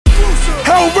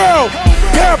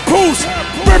Papoose,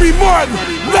 Remy Martin,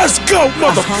 let's go,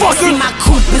 motherfucker. See my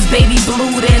coupe is baby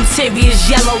blue, the interior's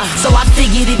yellow, so I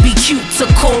figured it'd be cute to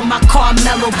call my car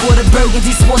mellow. Bought a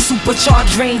burgundy sport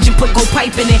supercharged range and put gold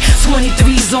pipe in it,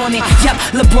 23s on it.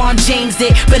 Yep, LeBron James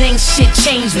did, but ain't shit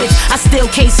changed, bitch. I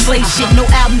still KAYSLAY shit, no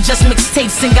album, just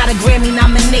mixtapes and got a Grammy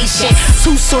nomination.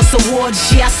 2 Source Awards,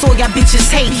 yeah, I saw y'all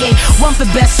bitches hating. 1 for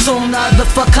best song, the other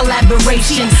for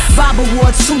collaboration. Bob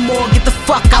Awards, 2 more, get the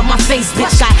fuck out my face,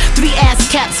 bitch. Got 3 ass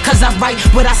caps, cause I write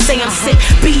what I say, I'm sick.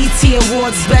 BET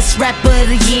Awards, best rapper of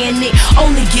the year, and it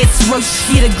only gets worse.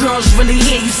 Yeah, the girls really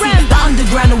hear you see. The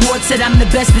Underground Award said I'm the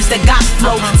best bitch that got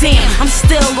flow. Damn, I'm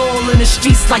still all in the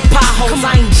streets like potholes.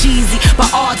 I ain't Jeezy, but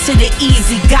all to the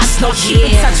easy. Got no keep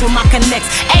in touch with my connects.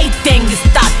 Everything is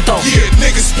thought though. Yeah,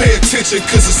 niggas pay attention,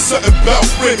 cause it's something about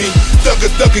Remy.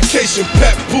 Thuggification,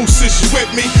 Papoose, is you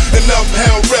with me? And I'm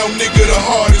Rell, nigga, the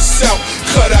hardest out.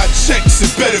 Cut out checks,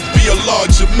 it better be a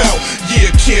large amount.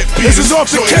 Yeah, can't be. This is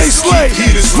off the KAYSLAY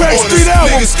Black Street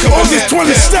album, August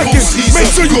 22nd. Make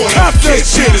sure you cop that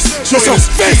shit. It's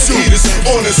offensive.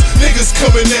 Niggas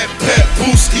coming at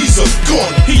Papoose, he's a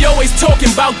goner. He always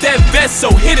talking about that vest, so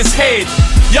hit his head.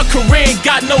 Your career ain't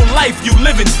got no life, you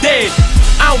living dead.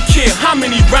 I don't care how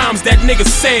many rhymes that nigga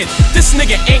said. This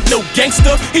nigga ain't no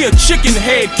gangster, he a chicken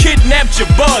head. Kidnapped your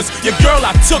buzz, your girl,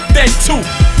 I took that too.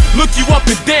 Look you up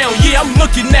and down, yeah, I'm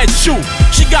looking at you.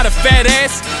 She got a fat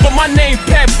ass, but my name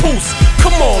Papoose.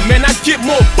 Come on, man, I get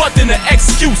more butt than an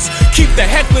excuse. Keep the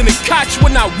heckling and koch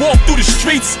when I walk through the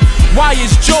streets. Why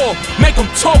his jaw, make him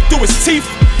talk through his teeth.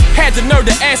 Had the nerve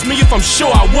to ask me if I'm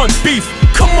sure I want beef.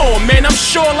 Come on, man, I'm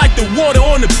sure like the water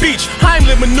on the beach.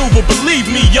 Heimlich maneuver, believe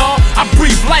me, y'all. I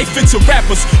breathe life into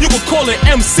rappers. You can call it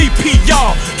MCP,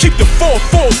 y'all. Keep the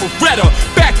 4-4 Beretta.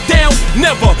 Back down,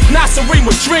 never.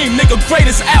 Nasarima Dream, nigga,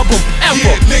 greatest album ever.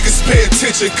 Yeah, niggas pay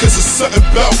attention, cause it's something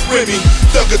about Remy.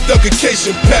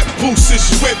 Thuggification, Papoose, is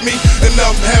you with me? And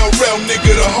I'm Rell,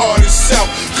 nigga, the hardest out.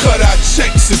 Cut out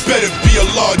checks, it better be a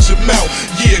large amount.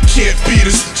 Yeah, can't beat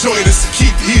us, join us,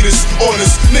 keep heaters on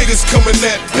us. Niggas coming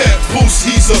at Papoose,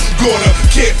 he's a goner.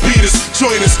 Can't beat us,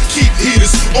 join us, keep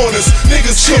heaters on us.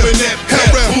 Niggas coming at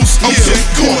Papoose, he's a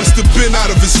goner. He must have been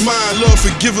out of his mind, love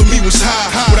for giving me was high.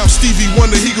 Without Stevie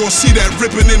Wonder, he gon' see that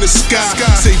ripping in the sky.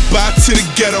 Say bye to the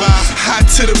ghetto, high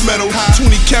to the metal.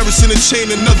 20 carats in the chain,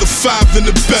 another 5 in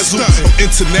the bezel. I'm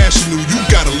international, you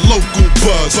got a local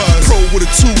buzz. Pro with a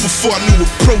 2 before I knew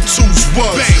what Pro Tools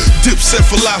was. Dipset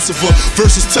philosopher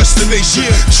versus Touch the Nation.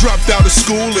 Dropped out of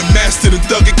school and mastered a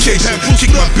thuggification.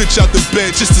 Kick my bitch out the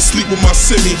bed just to sleep with my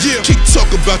semi. Keep talk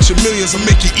about your millions, I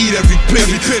make you eat every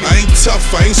penny. I ain't tough,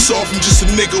 I ain't soft, I'm just a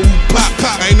nigga who pop.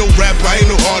 I ain't no rapper, I ain't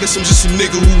no artist, I'm just a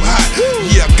nigga who hot.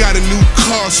 Yeah, I got a new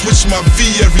car, switch my V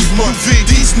every month.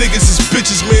 These niggas is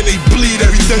bitches, man, they bleed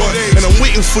every month. And I'm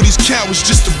waiting for these cowards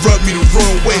just to rub me the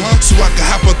wrong way, so I can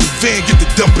hop out the van, get the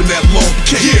dump in that long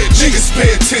cake. Yeah, niggas pay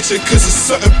attention, cause it's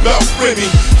something about Remy.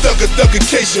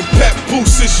 Thuggification,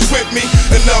 Papoose, is you with me?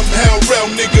 And I'm Rell,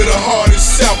 nigga, the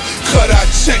hardest out. Cut out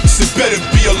checks, it better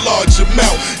be a large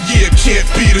amount. Yeah, can't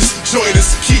beat us, join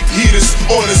us, keep heaters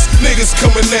on us. Niggas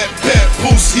coming at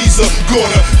Papoose, he's a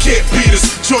goner. Can't beat us,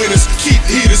 join us, keep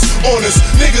heaters on us.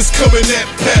 Niggas coming at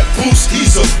Papoose,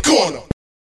 he's a